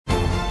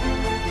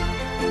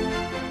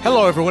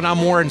Hello, everyone.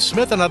 I'm Warren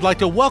Smith, and I'd like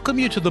to welcome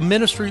you to the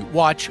Ministry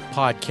Watch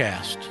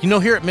podcast. You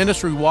know, here at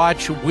Ministry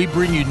Watch, we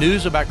bring you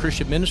news about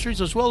Christian ministries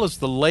as well as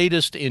the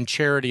latest in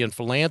charity and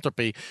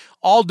philanthropy,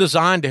 all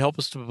designed to help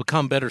us to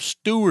become better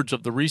stewards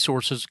of the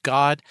resources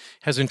God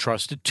has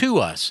entrusted to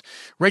us.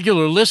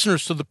 Regular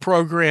listeners to the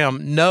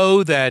program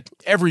know that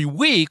every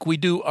week we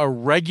do a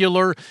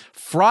regular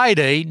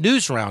Friday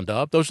news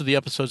roundup. Those are the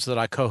episodes that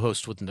I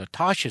co-host with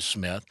Natasha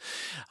Smith.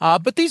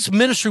 But these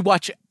Ministry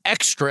Watch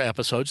extra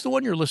episodes, the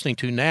one you're listening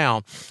to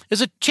now,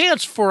 is a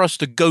chance for us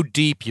to go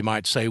deep, you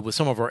might say, with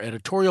some of our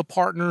editorial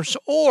partners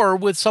or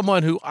with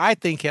someone who I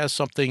think has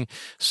something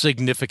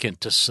significant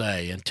to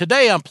say. And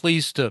today I'm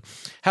pleased to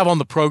have on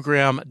the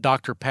program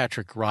Dr.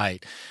 Patrick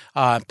Wright.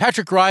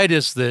 Patrick Wright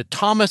is the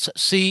Thomas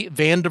C.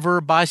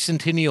 Vandiver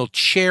Bicentennial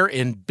Chair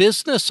in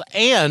Business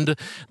and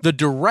the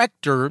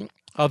Director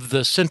of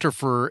the Center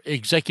for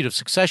Executive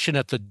Succession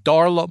at the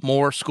Darla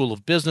Moore School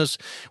of Business,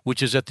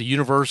 which is at the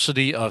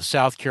University of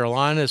South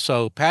Carolina.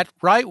 So, Pat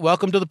Wright,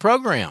 welcome to the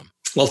program.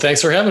 Well,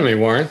 thanks for having me,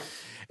 Warren.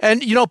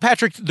 And, you know,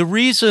 Patrick, the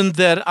reason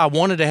that I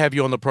wanted to have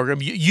you on the program,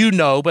 you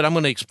know, but I'm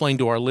going to explain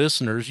to our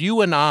listeners, you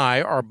and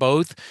I are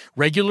both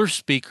regular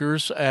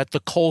speakers at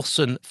the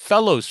Colson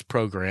Fellows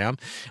Program.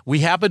 We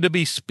happen to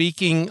be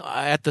speaking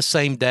at the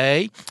same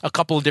day a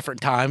couple of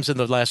different times in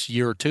the last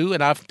year or two,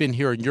 and I've been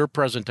hearing your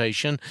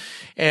presentation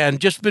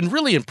and just been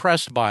really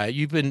impressed by it.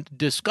 You've been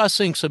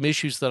discussing some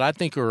issues that I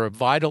think are of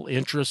vital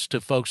interest to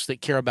folks that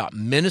care about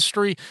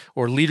ministry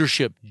or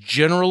leadership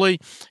generally.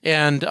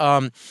 And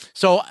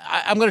so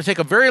I'm going to take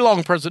a very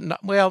long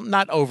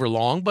not over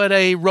long, but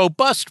a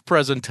robust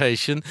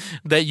presentation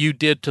that you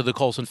did to the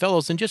Colson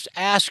Fellows and just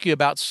ask you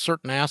about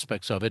certain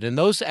aspects of it. And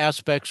those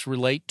aspects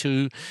relate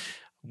to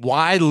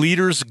why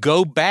leaders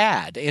go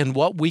bad and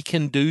what we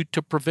can do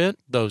to prevent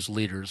those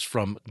leaders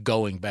from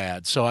going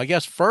bad. So I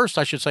guess first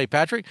I should say,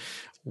 Patrick,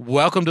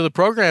 welcome to the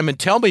program, and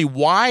tell me,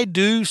 why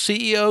do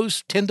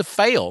CEOs tend to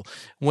fail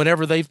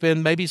whenever they've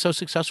been maybe so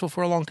successful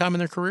for a long time in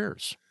their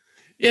careers?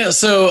 Yeah,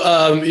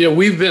 so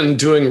we've been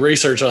doing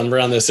research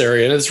around this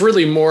area, and it's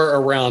really more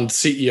around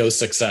CEO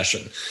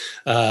succession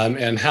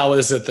and how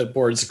is it that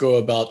boards go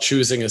about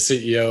choosing a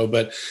CEO.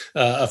 But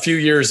a few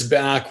years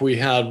back, we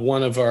had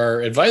one of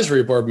our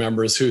advisory board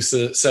members who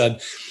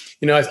said,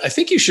 I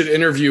think you should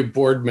interview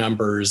board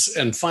members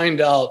and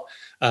find out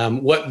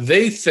what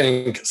they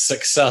think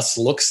success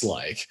looks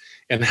like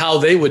and how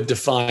they would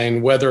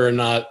define whether or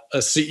not a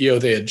CEO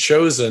they had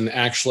chosen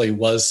actually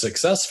was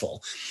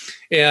successful.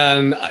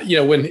 And,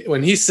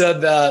 when he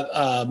said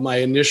that, my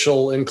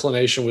initial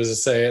inclination was to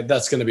say,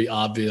 that's going to be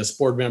obvious.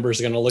 Board members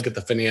are going to look at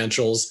the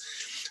financials.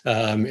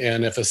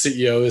 And if a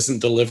CEO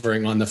isn't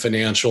delivering on the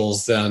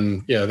financials,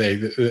 then,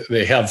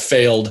 they have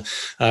failed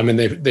and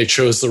they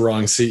chose the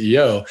wrong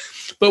CEO.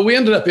 But we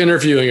ended up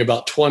interviewing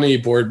about 20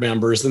 board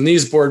members, and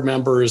these board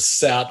members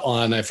sat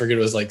on, I forget,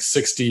 it was like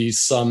 60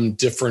 some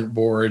different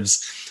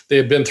boards. They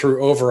had been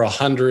through over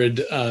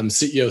 100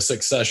 CEO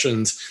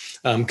successions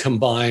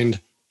combined.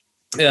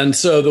 And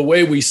so the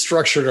way we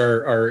structured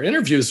our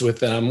interviews with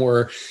them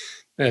were,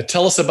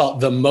 tell us about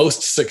the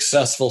most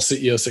successful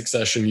CEO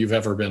succession you've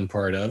ever been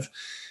part of.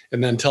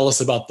 And then tell us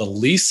about the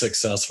least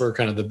successful,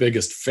 kind of the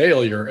biggest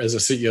failure as a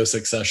CEO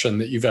succession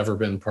that you've ever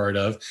been part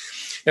of.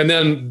 And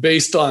then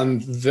based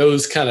on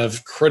those kind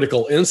of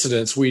critical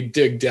incidents, we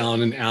dig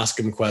down and ask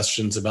them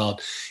questions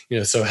about,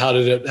 so how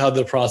did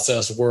the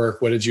process work?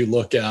 What did you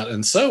look at?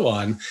 And so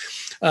on.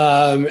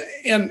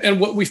 And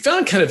what we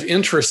found kind of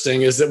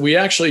interesting is that we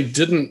actually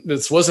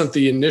this wasn't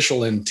the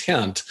initial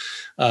intent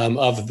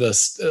of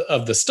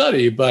the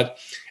study, but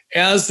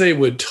as they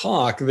would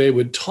talk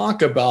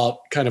about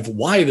kind of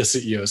why the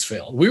CEOs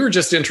failed. We were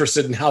just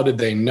interested in how did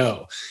they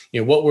know,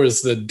 what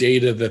was the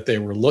data that they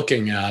were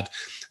looking at.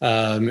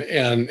 And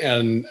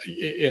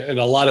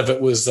a lot of it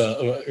was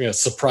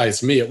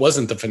surprised me. It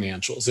wasn't the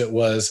financials. It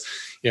was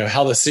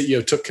how the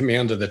CEO took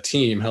command of the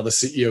team, how the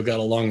CEO got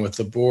along with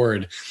the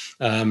board,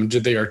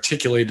 did they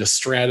articulate a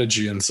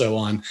strategy, and so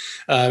on.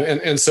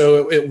 And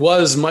so it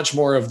was much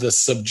more of the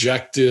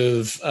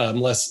subjective,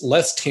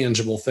 less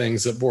tangible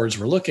things that boards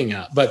were looking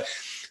at. But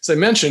as I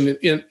mentioned,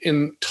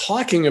 in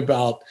talking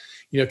about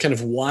kind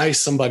of why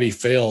somebody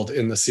failed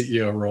in the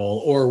CEO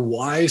role or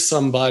why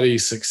somebody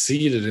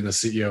succeeded in the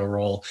CEO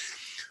role,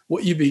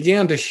 what you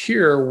began to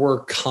hear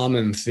were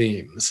common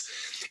themes.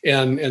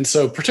 And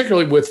so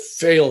particularly with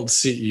failed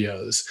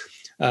CEOs,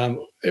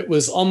 it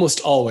was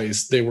almost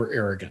always they were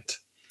arrogant.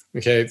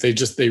 Okay,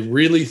 they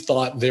really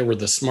thought they were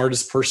the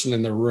smartest person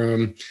in the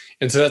room.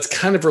 And so that's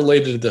kind of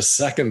related to the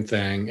second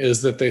thing,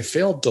 is that they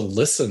failed to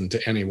listen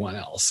to anyone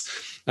else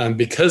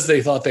because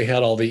they thought they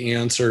had all the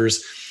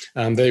answers.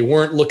 They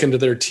weren't looking to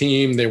their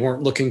team. They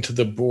weren't looking to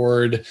the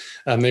board.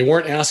 They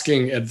weren't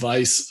asking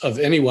advice of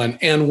anyone.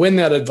 And when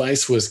that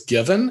advice was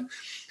given,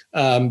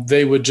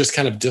 they would just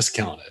kind of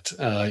discount it.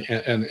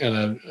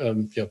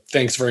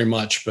 Thanks very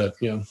much, but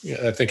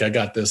I think I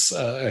got this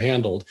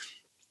handled.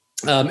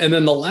 And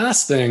then the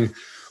last thing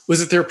was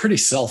that they're pretty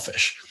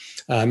selfish.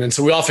 And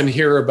so we often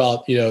hear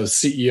about,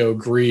 CEO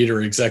greed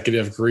or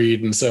executive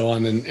greed and so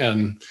on.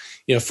 And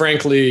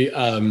frankly,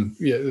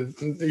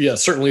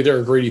 certainly there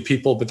are greedy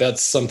people, but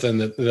that's something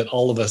that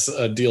all of us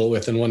deal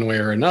with in one way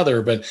or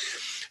another. But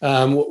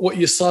what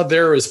you saw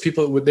there is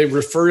they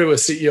refer to a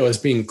CEO as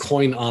being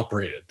coin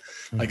operated.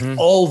 Like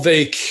all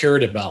they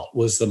cared about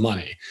was the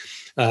money.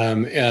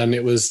 And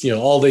it was,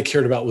 all they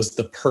cared about was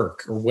the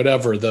perk or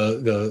whatever,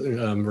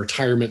 the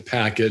retirement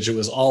package. It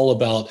was all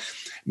about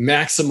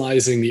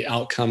maximizing the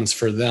outcomes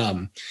for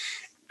them,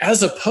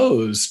 as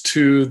opposed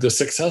to the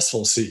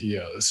successful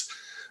CEOs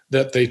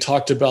that they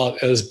talked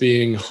about as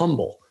being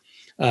humble.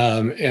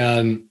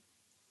 And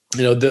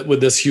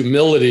with this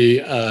humility,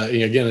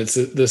 again, it's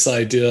this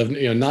idea of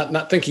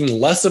not thinking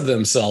less of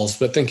themselves,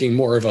 but thinking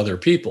more of other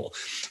people,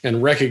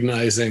 and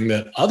recognizing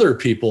that other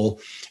people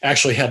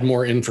actually had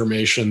more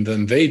information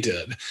than they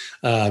did,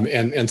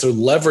 and so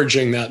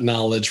leveraging that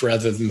knowledge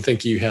rather than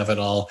thinking you have it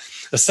all.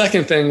 The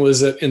second thing was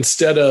that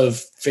instead of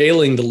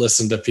failing to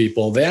listen to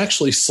people, they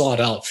actually sought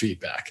out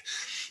feedback.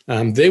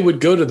 They would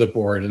go to the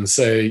board and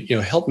say,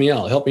 help me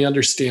out, help me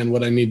understand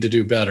what I need to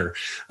do better.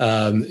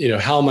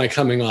 How am I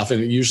coming off?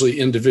 And usually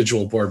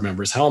individual board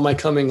members, how am I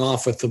coming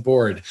off with the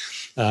board?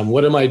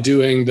 What am I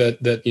doing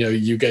that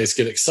you guys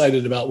get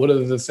excited about? What are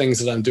the things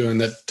that I'm doing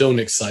that don't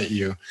excite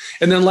you?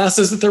 And then last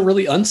is that they're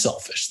really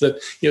unselfish,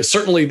 that,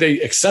 certainly they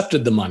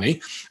accepted the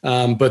money,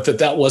 but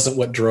that wasn't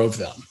what drove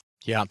them.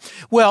 Yeah.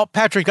 Well,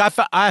 Patrick,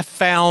 I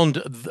found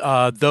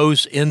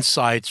those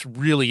insights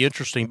really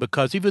interesting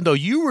because even though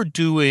you were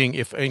doing,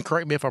 and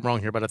correct me if I'm wrong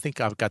here, but I think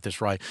I've got this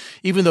right,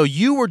 even though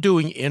you were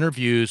doing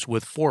interviews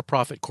with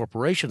for-profit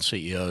corporation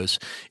CEOs,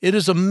 it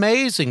is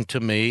amazing to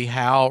me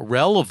how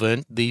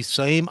relevant these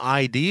same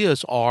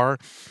ideas are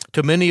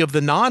to many of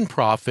the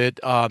nonprofit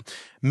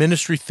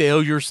ministry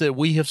failures that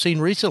we have seen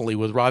recently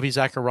with Ravi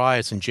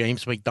Zacharias and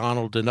James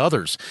McDonald and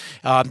others.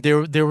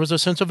 There was a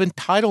sense of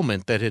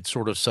entitlement that had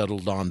sort of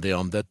settled on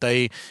them, that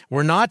they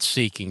were not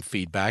seeking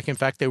feedback. In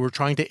fact, they were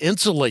trying to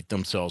insulate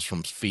themselves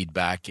from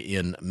feedback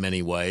in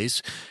many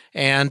ways.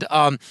 And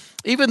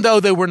even though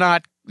they were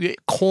not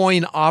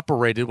coin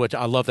operated, which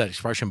I love that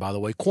expression, by the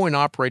way, coin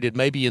operated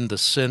maybe in the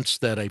sense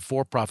that a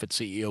for-profit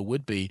CEO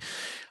would be,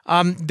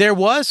 there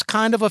was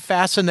kind of a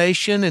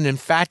fascination and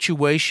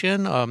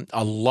infatuation,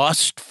 a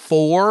lust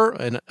for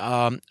and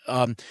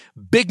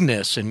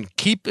bigness and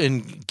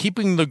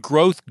keeping the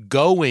growth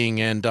going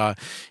and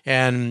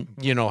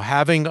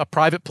having a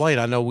private plane.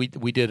 I know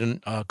we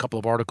did a couple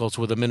of articles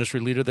with a ministry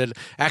leader that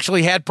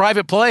actually had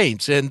private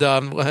planes, and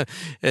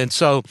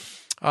so.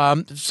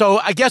 So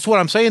I guess what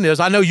I'm saying is,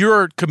 I know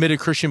you're a committed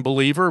Christian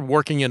believer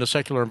working in a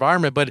secular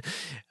environment, but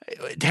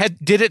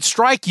did it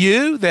strike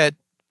you that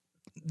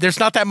there's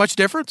not that much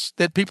difference,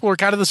 that people are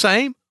kind of the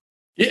same?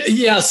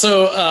 Yeah.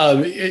 So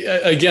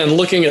again,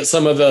 looking at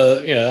some of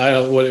the, I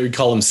don't know what we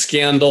call them,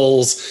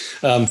 scandals,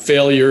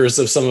 failures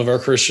of some of our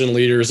Christian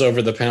leaders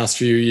over the past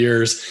few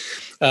years,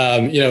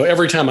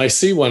 every time I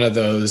see one of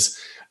those,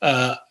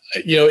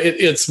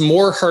 it's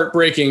more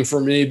heartbreaking for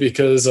me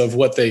because of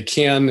what they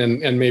can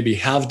and maybe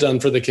have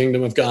done for the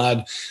kingdom of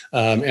God,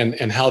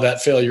 and how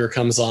that failure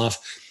comes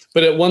off.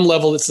 But at one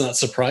level, it's not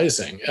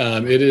surprising.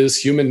 It is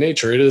human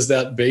nature. It is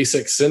that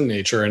basic sin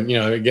nature. And,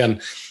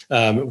 again,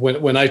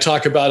 when I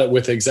talk about it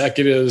with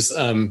executives,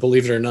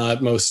 believe it or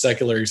not, most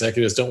secular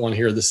executives don't want to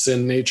hear the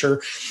sin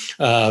nature.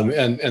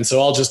 And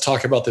so I'll just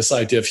talk about this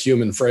idea of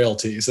human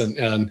frailties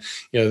and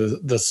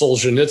the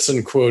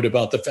Solzhenitsyn quote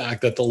about the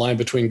fact that the line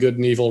between good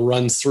and evil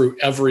runs through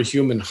every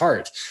human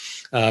heart.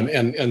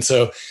 And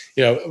so,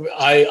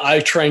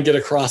 I try and get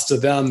across to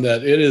them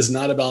that it is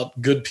not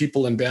about good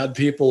people and bad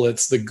people.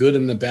 It's the good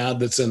and the bad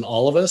that's in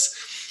all of us.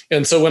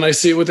 And so when I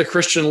see it with a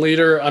Christian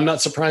leader, I'm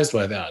not surprised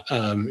by that.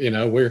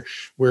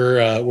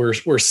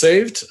 We're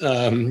saved.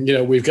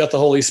 We've got the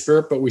Holy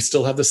Spirit, but we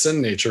still have the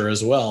sin nature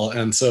as well.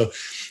 And so,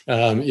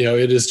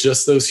 it is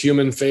just those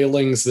human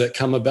failings that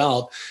come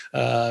about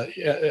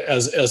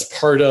as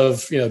part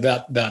of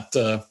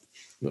that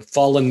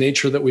fallen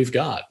nature that we've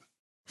got.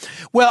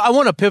 Well, I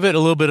want to pivot a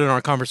little bit in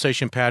our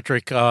conversation,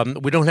 Patrick.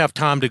 We don't have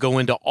time to go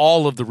into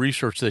all of the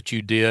research that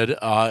you did,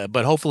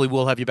 but hopefully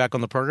we'll have you back on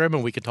the program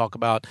and we can talk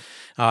about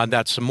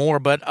that some more.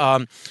 But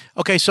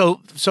okay, so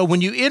when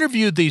you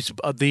interviewed these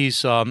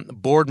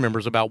board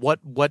members about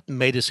what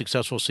made a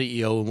successful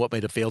CEO and what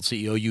made a failed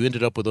CEO, you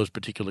ended up with those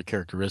particular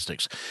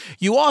characteristics.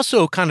 You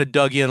also kind of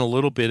dug in a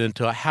little bit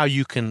into how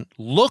you can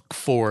look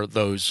for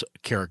those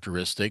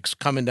characteristics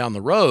coming down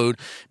the road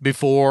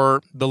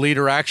before the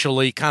leader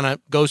actually kind of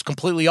goes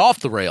completely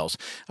off the rails.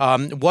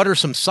 What are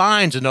some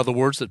signs, in other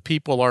words, that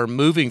people are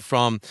moving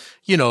from,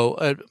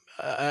 an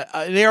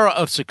era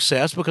of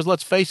success? Because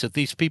let's face it,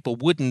 these people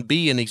wouldn't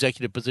be in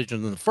executive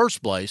positions in the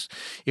first place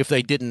if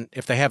they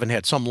haven't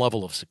had some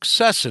level of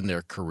success in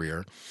their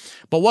career.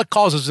 But what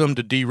causes them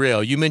to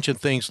derail? You mentioned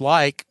things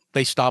like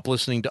they stop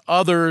listening to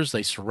others.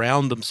 They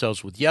surround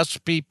themselves with yes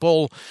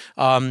people.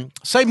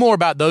 Say more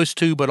about those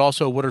two, but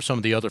also what are some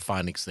of the other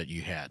findings that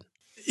you had?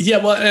 Yeah,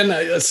 well,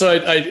 and so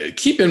I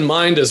keep in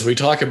mind as we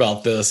talk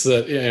about this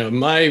that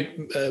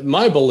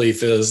my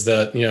belief is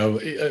that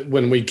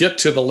when we get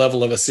to the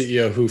level of a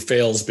CEO who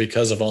fails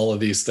because of all of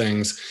these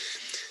things,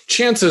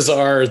 chances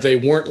are they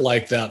weren't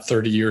like that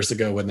 30 years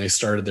ago when they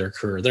started their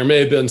career. There may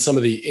have been some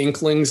of the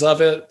inklings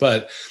of it,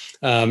 but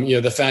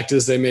the fact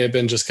is they may have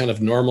been just kind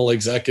of normal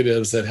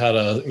executives that had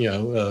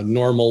a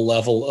normal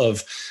level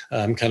of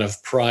kind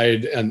of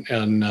pride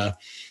and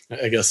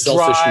I guess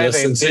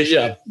selfishness, and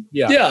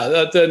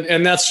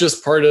and that's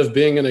just part of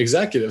being an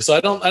executive. So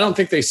I don't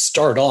think they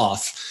start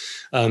off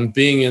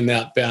being in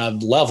that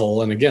bad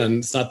level. And again,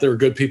 it's not there are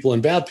good people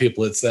and bad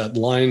people. It's that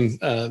line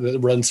that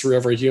runs through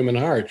every human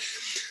heart.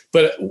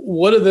 But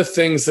what are the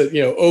things that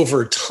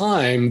over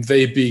time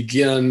they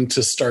begin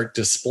to start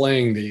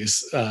displaying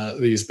these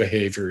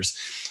behaviors?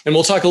 And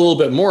we'll talk a little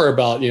bit more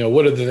about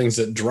what are the things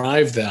that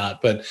drive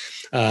that. But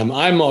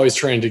I'm always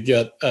trying to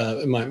get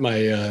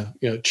my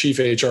chief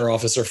HR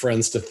officer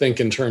friends to think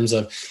in terms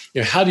of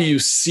how do you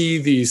see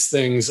these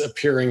things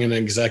appearing in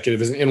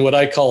executives in what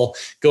I call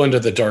going to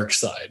the dark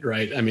side,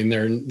 right? I mean,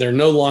 they're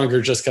no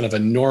longer just kind of a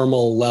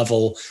normal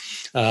level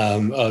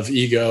of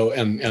ego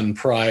and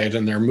pride,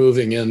 and they're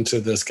moving into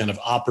this kind of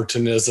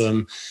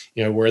opportunism,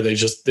 where they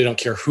don't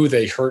care who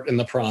they hurt in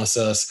the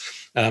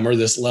process, or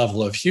this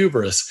level of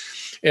hubris.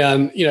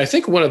 And I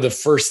think one of the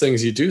first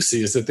things you do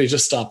see is that they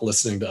just stop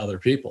listening to other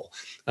people,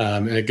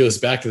 and it goes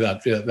back to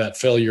that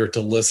failure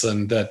to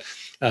listen. That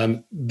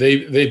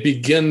they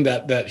begin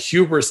that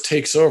hubris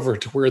takes over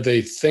to where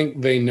they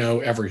think they know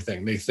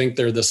everything. They think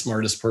they're the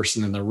smartest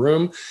person in the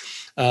room.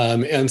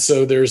 And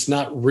so there's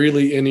not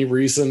really any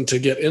reason to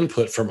get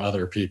input from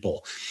other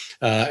people.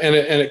 And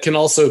it can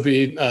also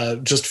be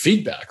just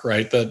feedback,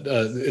 right? That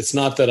it's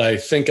not that I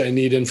think I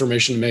need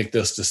information to make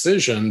this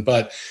decision,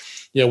 but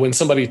when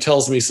somebody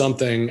tells me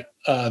something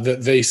that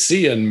they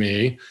see in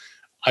me,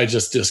 I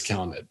just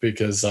discount it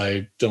because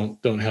I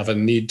don't have a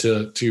need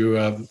to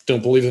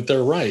don't believe that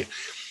they're right.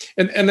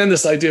 And then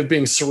this idea of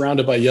being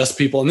surrounded by yes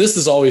people, and this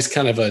is always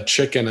kind of a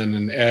chicken and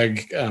an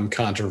egg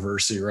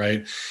controversy,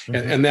 right? Mm-hmm.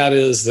 And that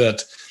is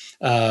that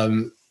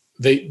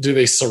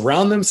they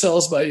surround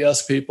themselves by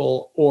yes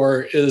people,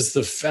 or is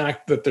the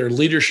fact that their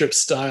leadership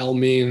style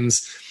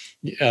means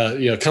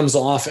comes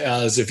off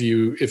as if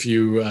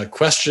you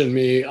question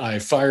me, I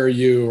fire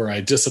you or I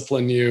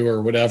discipline you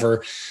or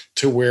whatever,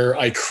 to where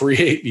I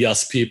create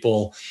yes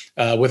people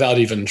without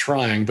even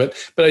trying. But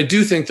I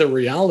do think the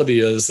reality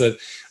is that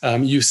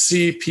you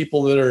see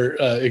people that are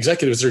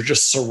executives are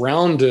just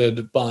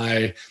surrounded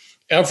by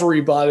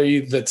everybody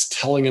that's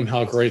telling them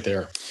how great they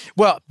are.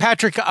 Well,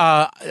 Patrick,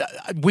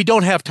 we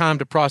don't have time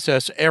to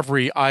process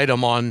every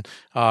item on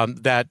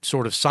that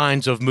sort of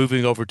signs of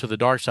moving over to the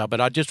dark side,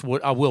 but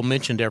I will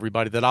mention to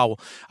everybody that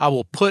I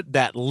will put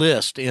that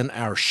list in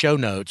our show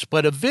notes.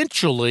 But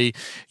eventually,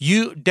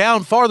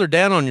 farther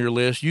down on your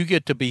list, you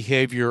get to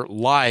behavior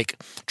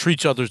like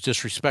treats others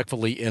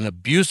disrespectfully and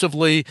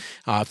abusively,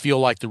 feel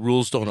like the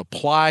rules don't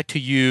apply to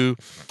you,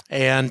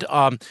 and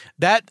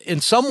that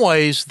in some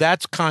ways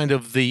that's kind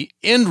of the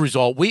end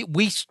result.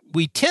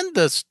 We tend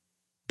to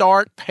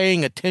start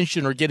paying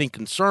attention or getting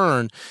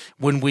concerned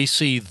when we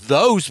see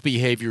those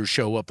behaviors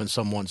show up in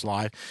someone's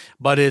life,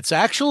 but it's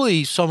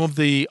actually some of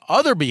the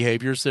other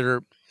behaviors that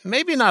are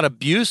maybe not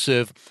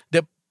abusive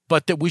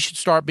but that we should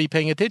start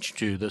paying attention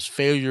to. This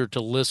failure to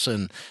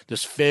listen,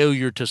 this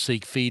failure to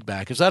seek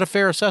feedback. Is that a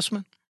fair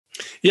assessment?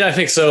 Yeah, I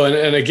think so.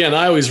 And again,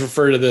 I always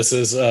refer to this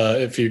as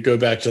if you go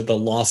back to the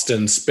Lost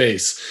in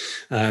Space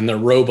and the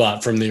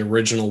robot from the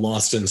original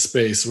Lost in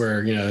Space,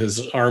 where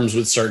his arms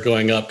would start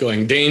going up,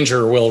 going,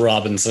 "Danger, Will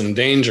Robinson,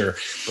 danger."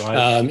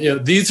 Right.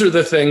 These are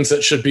the things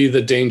that should be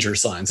the danger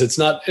signs. It's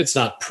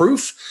not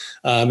proof.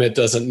 It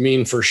doesn't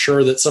mean for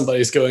sure that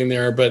somebody's going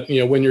there, but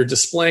when you're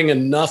displaying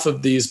enough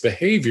of these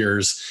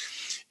behaviors,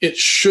 it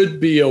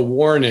should be a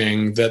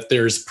warning that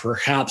there's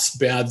perhaps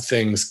bad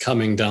things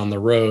coming down the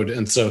road.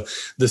 And so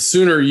the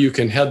sooner you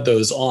can head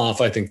those off,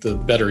 I think the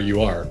better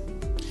you are.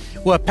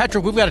 Well,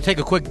 Patrick, we've got to take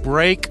a quick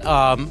break.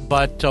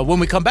 But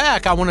when we come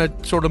back, I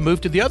want to sort of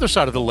move to the other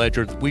side of the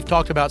ledger. We've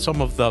talked about some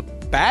of the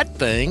bad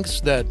things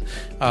that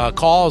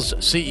cause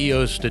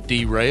CEOs to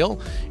derail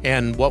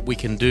and what we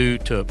can do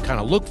to kind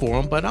of look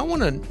for them. But I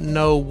want to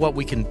know what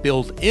we can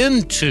build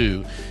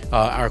into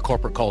our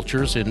corporate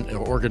cultures and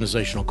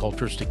organizational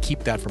cultures to keep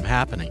that from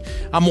happening.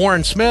 I'm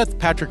Warren Smith.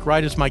 Patrick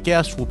Wright is my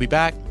guest. We'll be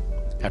back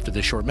after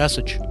this short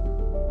message.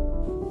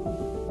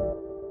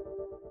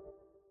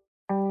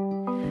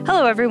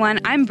 Hello, everyone.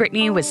 I'm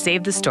Brittany with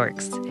Save the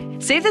Storks.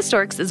 Save the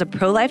Storks is a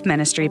pro-life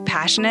ministry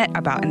passionate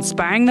about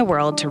inspiring the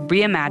world to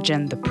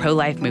reimagine the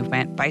pro-life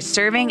movement by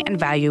serving and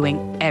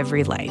valuing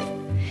every life.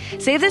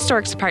 Save the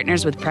Storks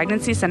partners with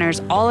pregnancy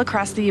centers all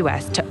across the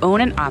U.S. to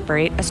own and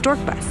operate a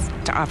stork bus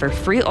to offer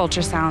free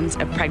ultrasounds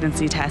and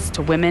pregnancy tests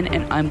to women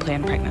in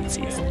unplanned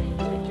pregnancies.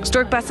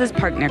 Stork buses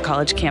park near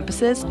college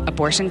campuses,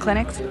 abortion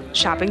clinics,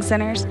 shopping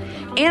centers,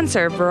 and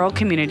serve rural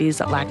communities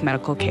that lack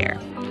medical care.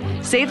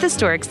 Save the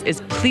Storks is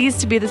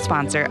pleased to be the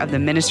sponsor of the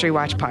Ministry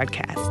Watch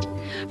podcast.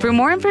 For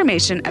more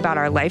information about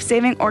our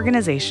life-saving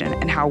organization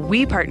and how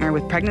we partner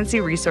with pregnancy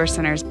resource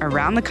centers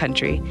around the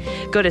country,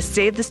 go to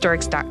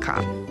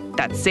SaveTheStorks.com.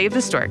 That's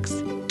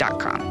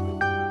SaveTheStorks.com.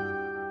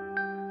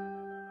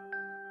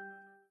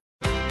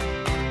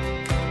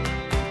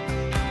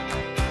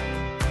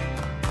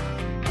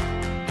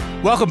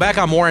 Welcome back.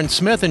 I'm Warren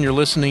Smith, and you're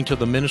listening to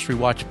the Ministry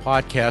Watch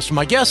podcast.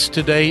 My guest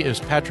today is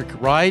Patrick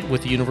Wright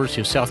with the University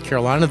of South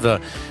Carolina,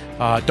 the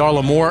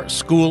Darla Moore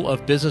School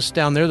of Business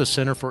down there, the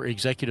Center for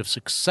Executive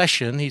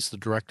Succession. He's the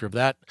director of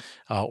that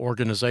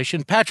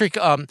organization. Patrick,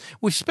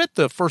 we've spent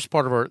the first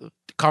part of our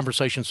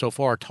conversation so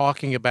far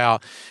talking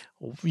about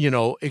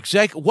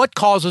what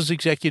causes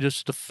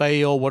executives to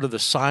fail? What are the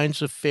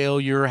signs of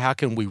failure? How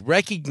can we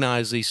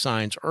recognize these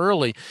signs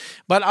early?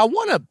 But I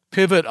want to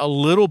pivot a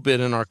little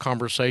bit in our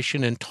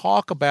conversation and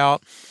talk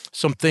about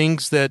some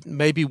things that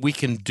maybe we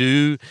can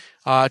do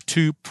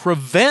to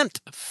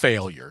prevent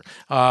failure.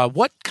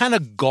 What kind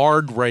of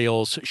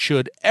guardrails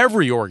should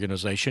every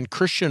organization,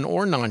 Christian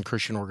or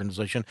non-Christian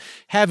organization,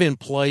 have in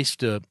place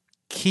to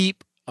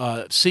keep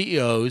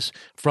CEOs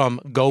from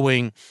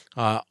going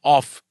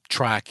off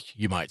track,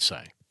 you might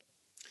say?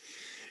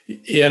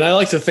 Yeah, and I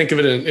like to think of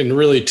it in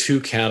really two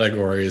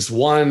categories.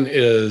 One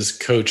is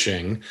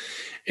coaching,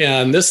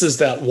 and this is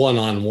that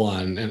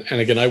one-on-one. And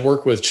again, I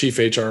work with chief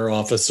HR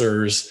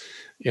officers.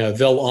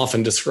 They'll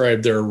often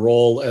describe their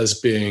role as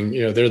being,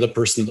 they're the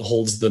person that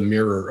holds the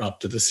mirror up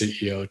to the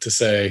CEO to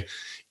say,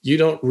 you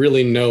don't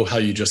really know how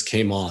you just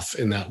came off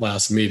in that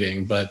last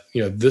meeting, but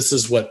this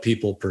is what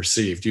people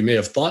perceived. You may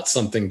have thought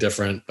something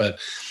different, but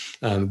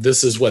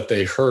this is what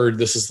they heard.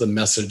 This is the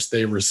message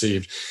they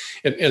received.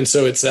 And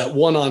so it's that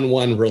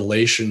one-on-one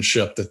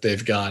relationship that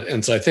they've got.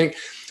 And so I think,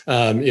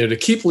 to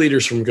keep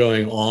leaders from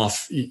going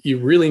off, you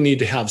really need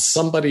to have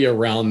somebody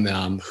around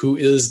them who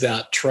is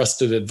that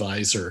trusted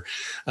advisor.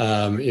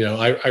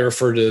 I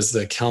refer to it as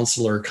the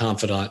counselor,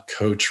 confidant,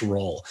 coach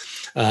role.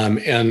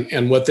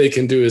 And what they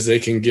can do is they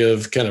can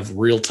give kind of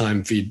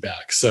real-time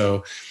feedback.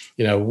 So,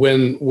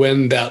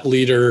 when that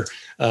leader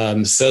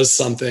says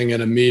something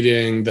in a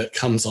meeting that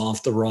comes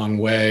off the wrong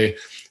way,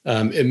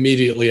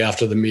 immediately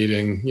after the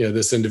meeting,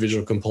 this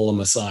individual can pull them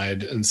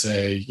aside and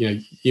say,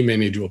 you may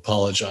need to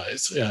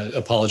apologize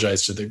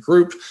to the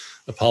group,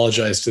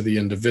 apologize to the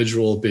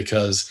individual,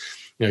 because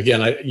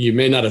again, you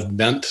may not have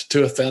meant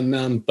to offend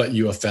them, but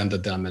you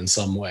offended them in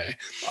some way.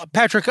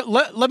 Patrick,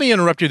 let me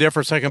interrupt you there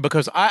for a second,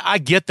 because I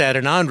get that,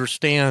 and I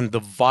understand the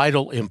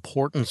vital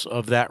importance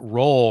of that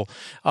role.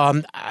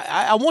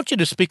 I want you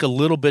to speak a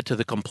little bit to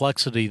the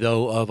complexity,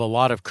 though, of a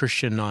lot of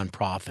Christian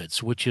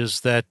nonprofits, which is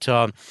that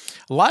a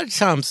lot of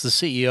times the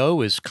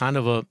CEO is kind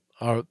of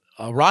a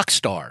rock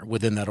star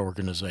within that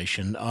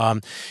organization.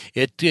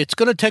 It's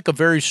going to take a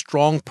very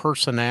strong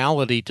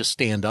personality to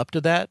stand up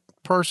to that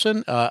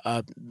person.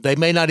 They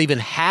may not even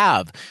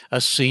have a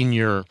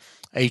senior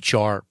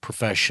HR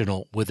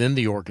professional within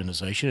the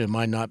organization. It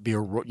might not be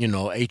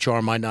HR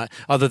might not,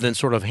 other than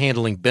sort of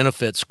handling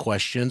benefits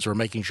questions or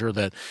making sure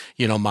that,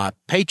 my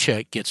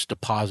paycheck gets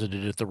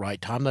deposited at the right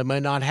time. They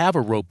may not have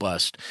a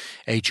robust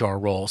HR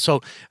role.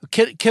 So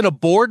can a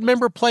board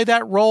member play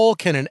that role?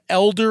 Can an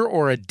elder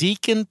or a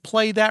deacon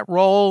play that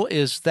role?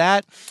 Is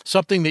that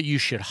something that you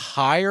should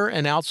hire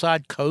an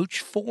outside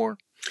coach for?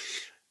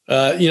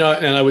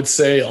 And I would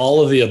say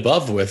all of the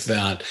above with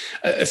that.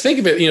 Think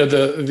of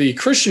it, the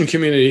Christian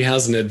community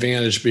has an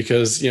advantage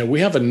because,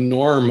 we have a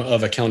norm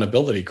of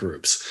accountability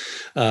groups.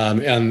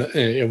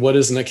 And what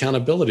is an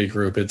accountability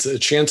group? It's a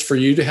chance for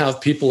you to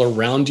have people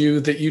around you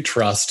that you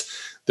trust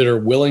that are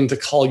willing to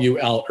call you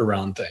out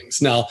around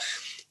things. Now,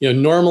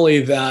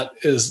 normally that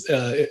is,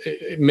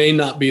 it may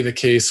not be the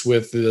case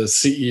with the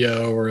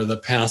CEO or the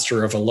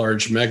pastor of a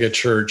large mega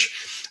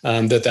church,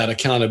 that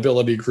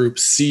accountability group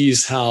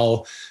sees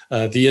how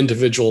the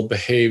individual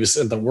behaves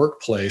in the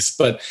workplace.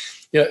 But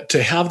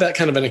to have that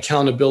kind of an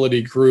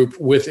accountability group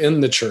within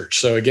the church.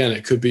 So again,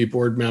 it could be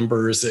board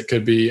members, it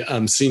could be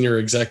senior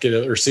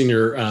executive or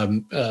senior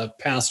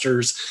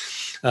pastors.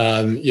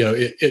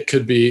 It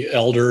could be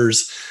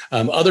elders,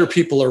 other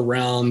people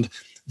around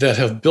that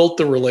have built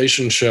the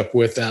relationship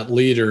with that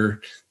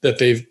leader, that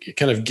they've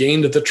kind of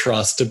gained the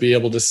trust to be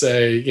able to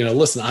say,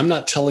 listen, I'm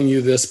not telling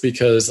you this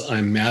because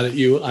I'm mad at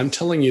you. I'm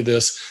telling you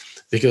this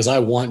because I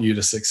want you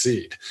to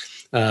succeed.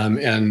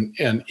 And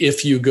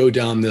if you go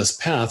down this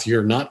path,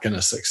 you're not going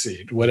to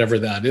succeed, whatever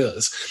that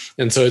is.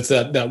 And so it's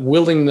that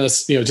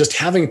willingness, just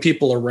having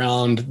people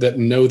around that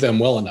know them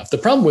well enough. The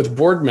problem with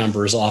board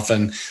members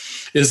often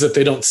is that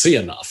they don't see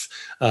enough.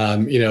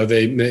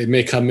 They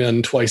may come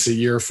in twice a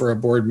year for a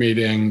board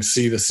meeting,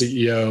 see the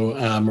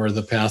CEO or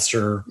the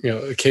pastor,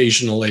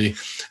 occasionally,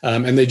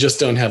 and they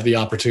just don't have the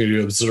opportunity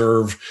to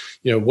observe,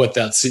 what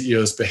that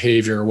CEO's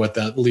behavior, what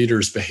that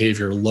leader's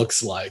behavior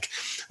looks like.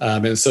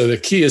 And so the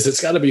key is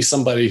it's got to be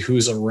somebody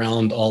who's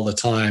around all the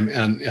time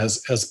and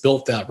has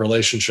built that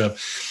relationship.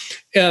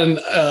 And,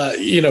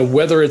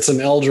 whether it's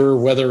an elder,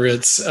 whether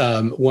it's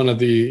one of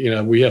the,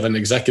 we have an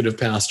executive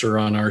pastor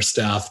on our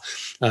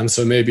staff.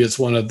 So maybe it's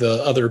one of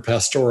the other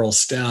pastoral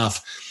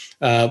staff.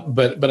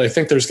 But I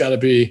think there's got to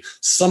be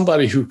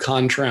somebody who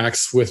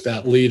contracts with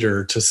that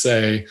leader to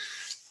say,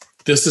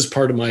 this is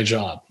part of my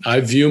job.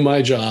 I view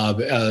my job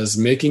as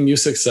making you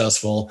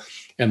successful.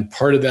 And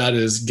part of that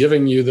is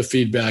giving you the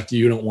feedback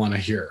you don't want to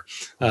hear,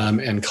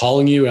 and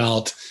calling you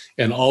out,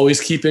 and always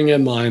keeping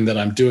in mind that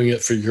I'm doing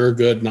it for your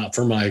good, not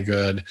for my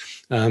good.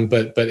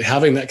 But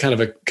having that kind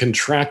of a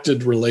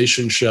contracted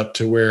relationship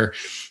to where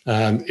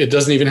it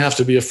doesn't even have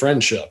to be a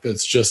friendship.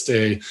 It's just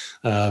a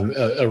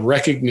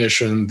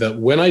recognition that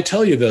when I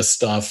tell you this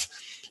stuff,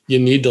 you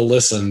need to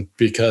listen,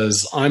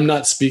 because I'm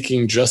not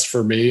speaking just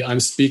for me.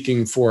 I'm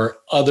speaking for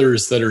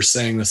others that are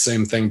saying the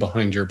same thing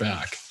behind your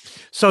back.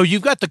 So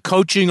you've got the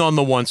coaching on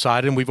the one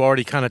side, and we've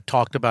already kind of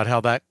talked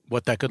about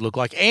what that could look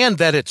like, and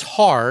that it's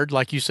hard.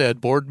 Like you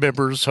said, board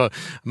members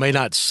may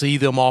not see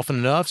them often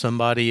enough.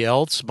 Somebody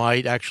else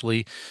might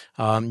actually,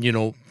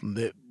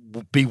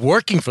 be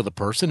working for the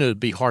person. It would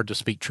be hard to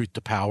speak truth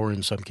to power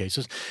in some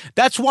cases.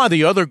 That's why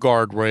the other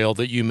guardrail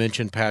that you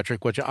mentioned,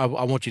 Patrick, which I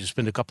want you to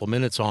spend a couple of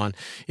minutes on,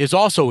 is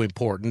also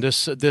important.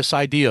 This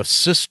idea of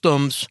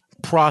systems,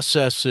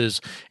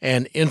 processes,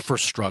 and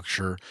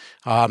infrastructure.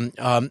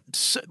 What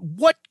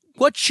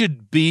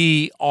should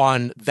be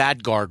on that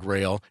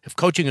guardrail? If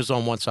coaching is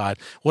on one side,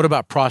 what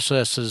about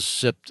processes,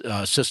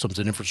 systems,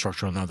 and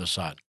infrastructure on the other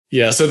side?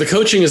 Yeah, so the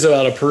coaching is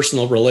about a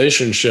personal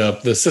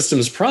relationship. The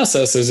systems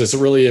processes is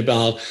really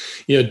about,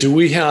 do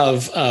we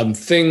have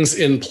things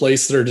in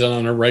place that are done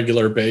on a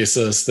regular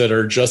basis that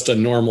are just a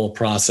normal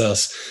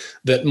process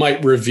that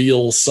might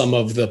reveal some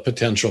of the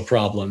potential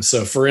problems?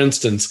 So for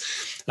instance,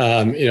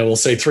 we'll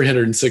say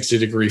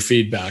 360-degree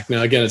feedback.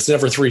 Now, again, it's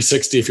never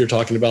 360 if you're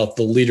talking about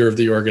the leader of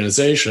the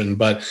organization,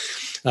 but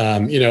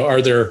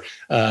are there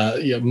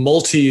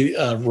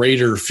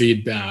multi-rater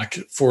feedback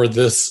for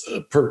this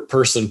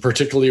person,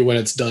 particularly when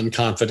it's done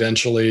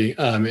confidentially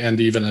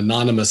and even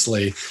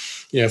anonymously?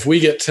 If we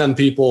get 10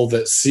 people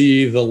that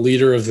see the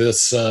leader of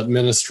this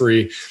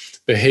ministry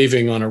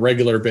behaving on a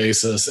regular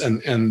basis,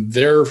 and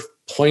they're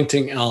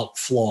pointing out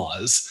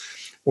flaws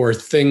or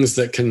things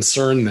that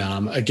concern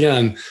them,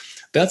 again,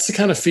 that's the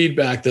kind of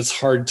feedback that's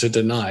hard to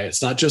deny.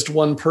 It's not just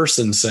one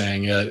person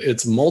saying it.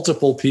 It's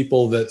multiple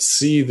people that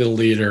see the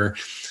leader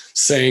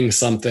saying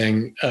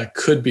something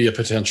could be a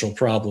potential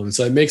problem.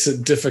 So it makes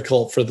it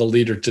difficult for the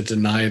leader to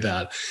deny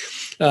that.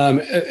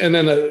 And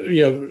then,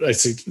 I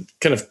see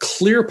kind of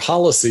clear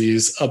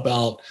policies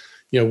about,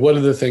 what are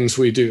the things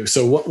we do?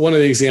 So one of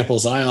the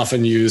examples I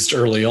often used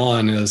early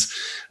on is,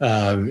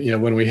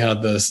 when we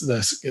had the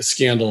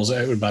scandals,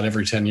 about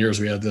every 10 years,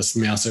 we had this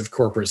massive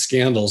corporate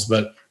scandals,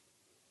 but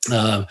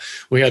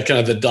we had kind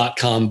of the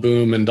 .com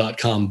boom and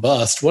 .com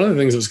bust. One of the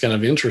things that was kind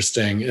of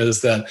interesting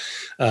is that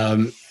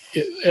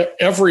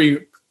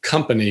every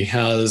company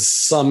has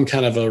some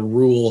kind of a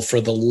rule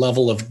for the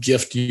level of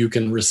gift you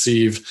can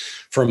receive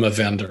from a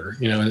vendor,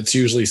 and it's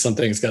usually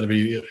something that's got to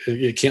be,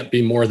 it can't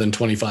be more than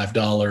 $25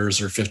 or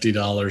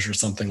 $50 or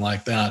something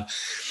like that.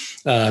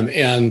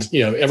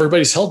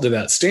 Everybody's held to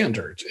that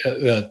standard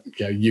that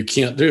you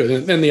can't do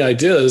it. And the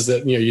idea is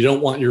that, you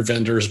don't want your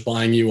vendors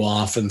buying you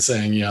off and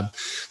saying,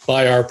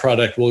 buy our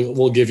product.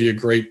 We'll give you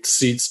great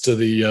seats to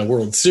the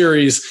World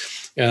Series.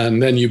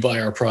 And then you buy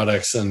our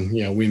products and,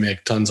 we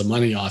make tons of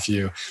money off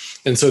you.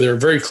 And so there are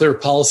very clear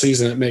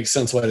policies, and it makes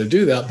sense why to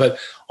do that. But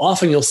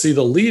often you'll see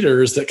the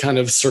leaders that kind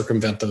of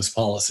circumvent those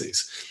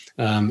policies.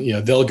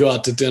 They'll go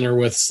out to dinner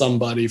with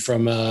somebody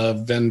from a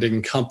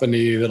vending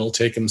company that'll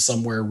take them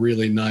somewhere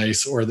really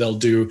nice, or they'll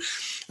do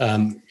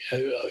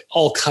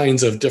all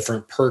kinds of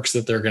different perks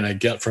that they're going to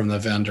get from the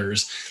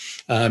vendors.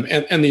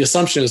 And the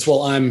assumption is,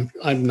 well, I'm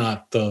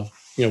not the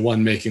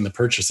one making the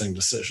purchasing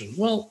decision.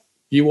 Well,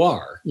 you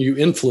are. You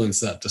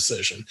influence that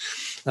decision.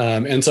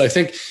 And so I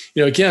think,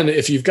 again,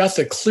 if you've got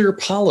the clear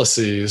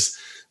policies,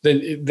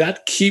 then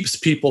that keeps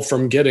people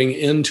from getting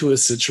into a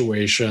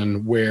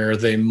situation where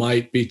they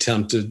might be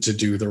tempted to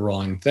do the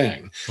wrong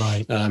thing.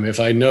 Right. If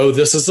I know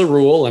this is the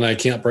rule and I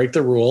can't break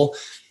the rule,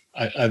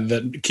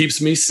 that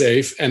keeps me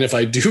safe. And if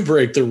I do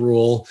break the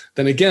rule,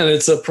 then again,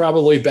 it's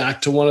probably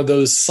back to one of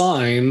those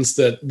signs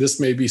that this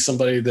may be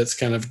somebody that's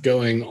kind of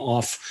going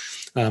off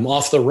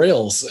the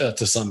rails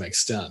to some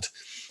extent.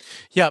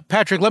 Yeah,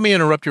 Patrick, let me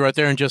interrupt you right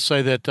there and just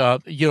say that,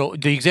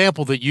 the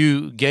example that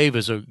you gave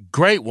is a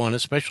great one,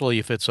 especially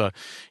if it's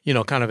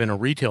kind of in a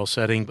retail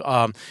setting.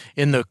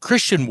 In the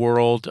Christian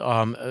world,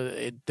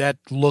 that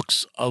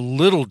looks a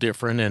little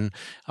different, and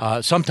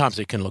sometimes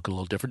it can look a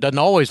little different. Doesn't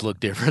always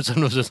look different.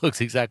 Sometimes it looks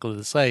exactly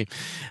the same.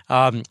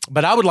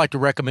 But I would like to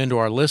recommend to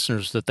our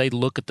listeners that they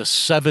look at the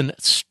 7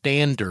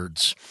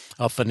 standards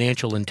of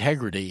financial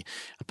integrity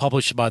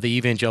published by the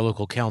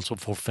Evangelical Council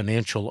for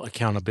Financial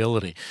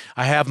Accountability.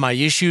 I have my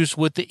issues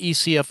with the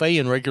ECFA,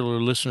 and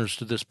regular listeners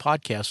to this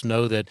podcast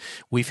know that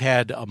we've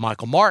had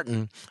Michael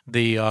Martin,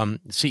 the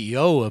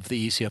CEO of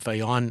the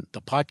ECFA, on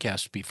the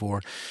podcast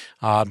before.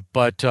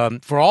 But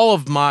for all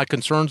of my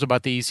concerns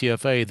about the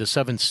ECFA, the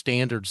 7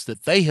 standards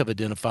that they have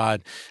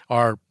identified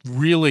are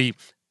really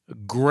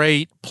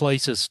great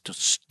places to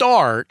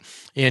start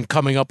in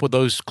coming up with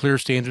those clear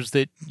standards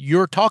that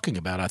you're talking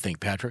about, I think,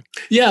 Patrick.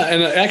 Yeah,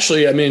 and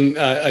actually, I mean,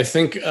 I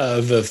think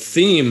the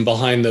theme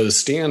behind those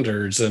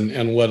standards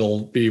and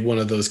what'll be one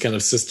of those kind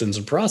of systems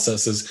and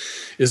processes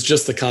is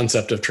just the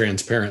concept of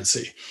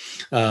transparency.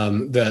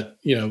 That,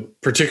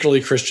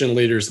 particularly Christian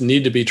leaders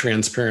need to be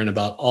transparent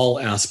about all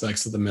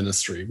aspects of the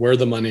ministry, where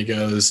the money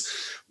goes,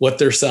 what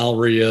their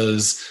salary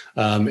is,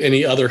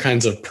 any other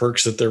kinds of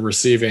perks that they're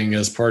receiving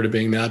as part of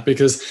being that.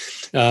 Because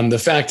the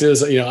fact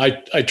is,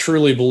 I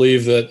truly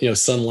believe that,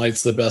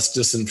 sunlight's the best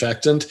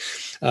disinfectant.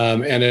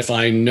 And if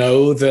I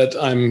know that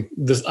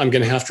I'm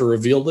going to have to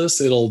reveal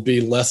this, it'll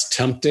be less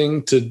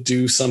tempting to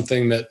do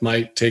something that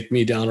might take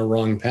me down a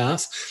wrong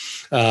path.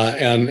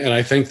 And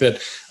I think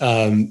that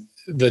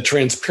the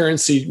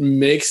transparency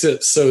makes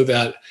it so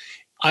that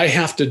I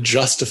have to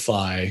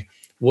justify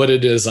what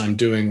it is I'm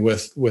doing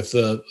with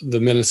the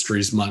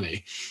ministry's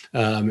money.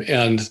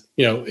 And,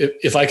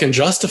 if I can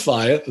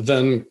justify it,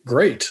 then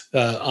great.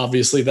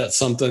 Obviously, that's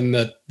something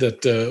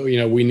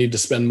that we need to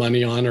spend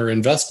money on or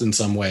invest in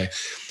some way.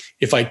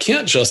 If I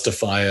can't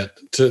justify it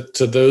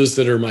to those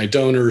that are my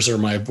donors or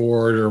my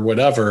board or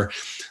whatever,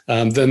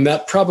 then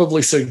that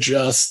probably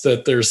suggests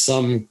that there's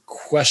some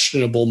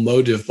questionable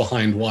motive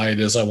behind why it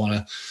is I want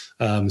to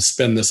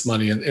spend this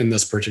money in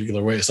this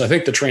particular way. So I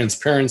think the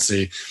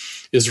transparency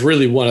is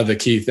really one of the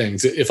key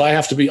things. If I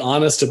have to be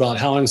honest about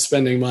how I'm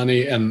spending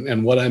money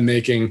and what I'm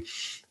making,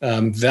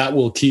 that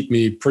will keep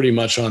me pretty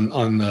much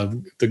on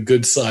the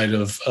good side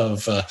of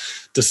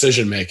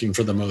decision making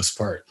for the most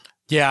part.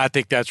 Yeah, I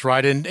think that's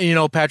right. And,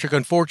 Patrick,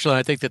 unfortunately,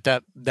 I think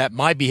that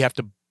might have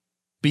to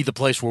be the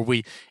place where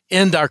we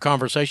end our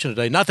conversation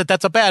today. Not that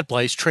that's a bad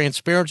place.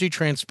 Transparency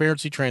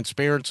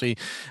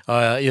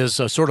is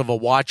a sort of a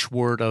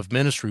watchword of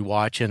Ministry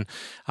Watch. And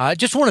I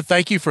just want to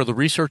thank you for the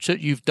research that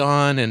you've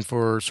done and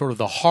for sort of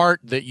the heart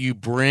that you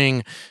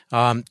bring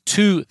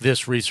to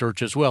this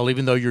research as well.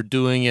 Even though you're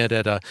doing it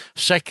at a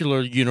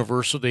secular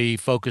university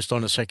focused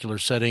on a secular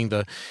setting,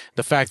 the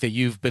fact that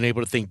you've been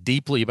able to think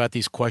deeply about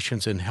these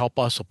questions and help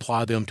us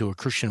apply them to a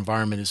Christian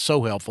environment is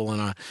so helpful.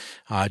 And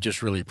I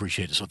just really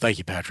appreciate it. So thank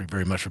you, Patrick,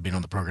 very much for being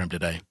on the program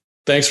today.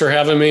 Thanks for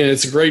having me. And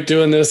it's great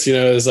doing this.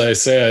 As I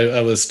say,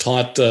 I was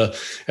taught at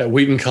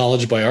Wheaton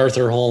College by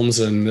Arthur Holmes,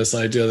 and this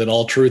idea that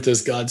all truth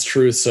is God's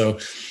truth. So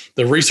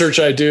the research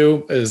I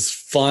do is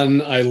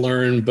fun. I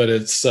learn, but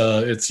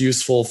it's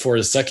useful for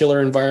a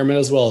secular environment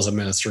as well as a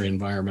ministry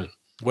environment.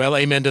 Well,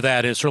 amen to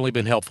that. It's certainly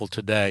been helpful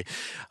today.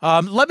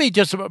 Let me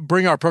just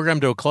bring our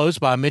program to a close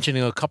by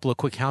mentioning a couple of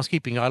quick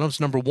housekeeping items.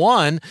 Number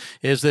one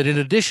is that in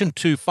addition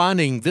to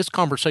finding this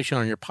conversation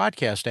on your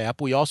podcast app,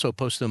 we also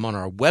post them on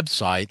our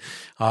website,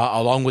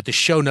 along with the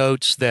show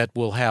notes that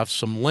will have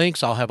some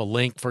links. I'll have a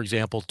link, for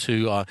example,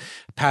 to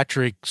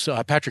Patrick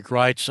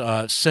Wright's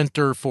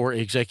Center for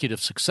Executive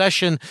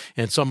Succession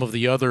and some of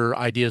the other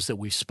ideas that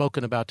we've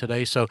spoken about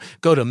today. So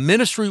go to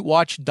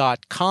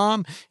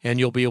ministrywatch.com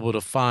and you'll be able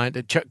to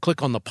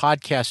click on the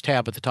podcast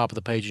tab at the top of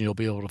the page and you'll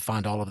be able to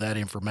find all of that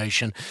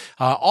information.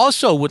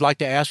 Also would like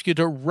to ask you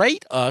to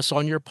rate us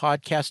on your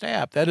podcast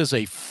app. That is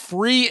a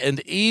free and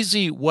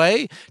easy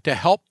way to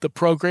help the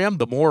program.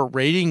 The more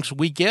ratings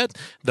we get,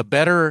 the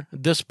better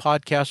this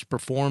podcast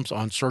performs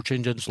on search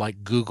engines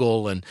like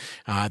Google and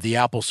the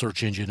Apple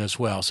search engine as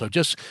well. So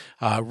just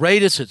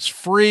rate us. It's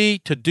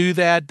free to do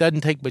that.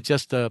 Doesn't take but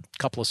just a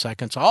couple of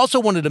seconds. I also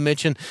wanted to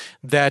mention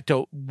that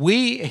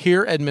we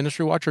here at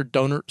Ministry Watch are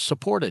donor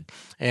supported.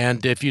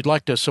 And if you'd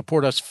like to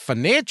support us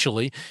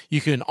financially,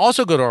 you can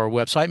also go to our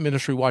website,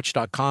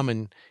 ministrywatch.com,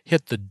 and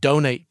hit the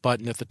donate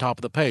button at the top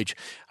of the page.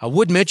 I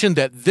would mention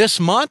that this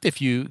month, if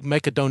you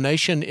make a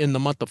donation in the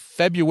month of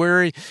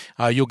February,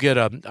 you'll get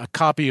a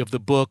copy of the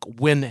book,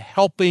 When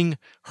Helping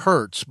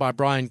Hurts by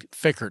Brian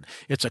Fikkert.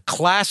 It's a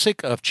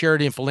classic of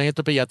charity and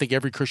philanthropy. I think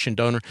every Christian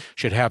donor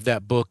should have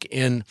that book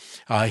in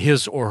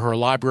his or her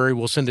library.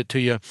 We'll send it to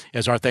you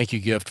as our thank you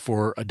gift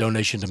for a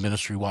donation to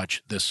Ministry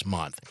Watch this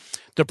month.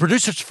 The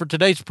producers for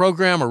today's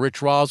program are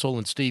Rich Roswell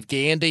and Steve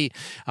Gandy.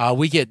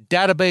 We get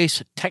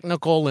database,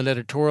 technical, and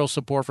editorial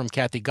support from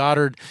Kathy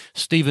Goddard,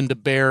 Stephen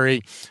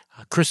DeBerry,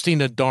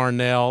 Christina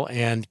Darnell,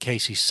 and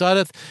Casey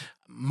Suddeth.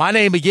 My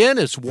name again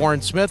is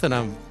Warren Smith, and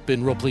I've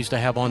been real pleased to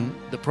have on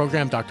the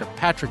program Dr.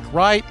 Patrick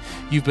Wright.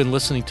 You've been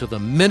listening to the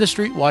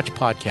Ministry Watch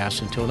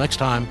podcast. Until next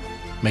time,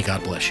 may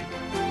God bless you.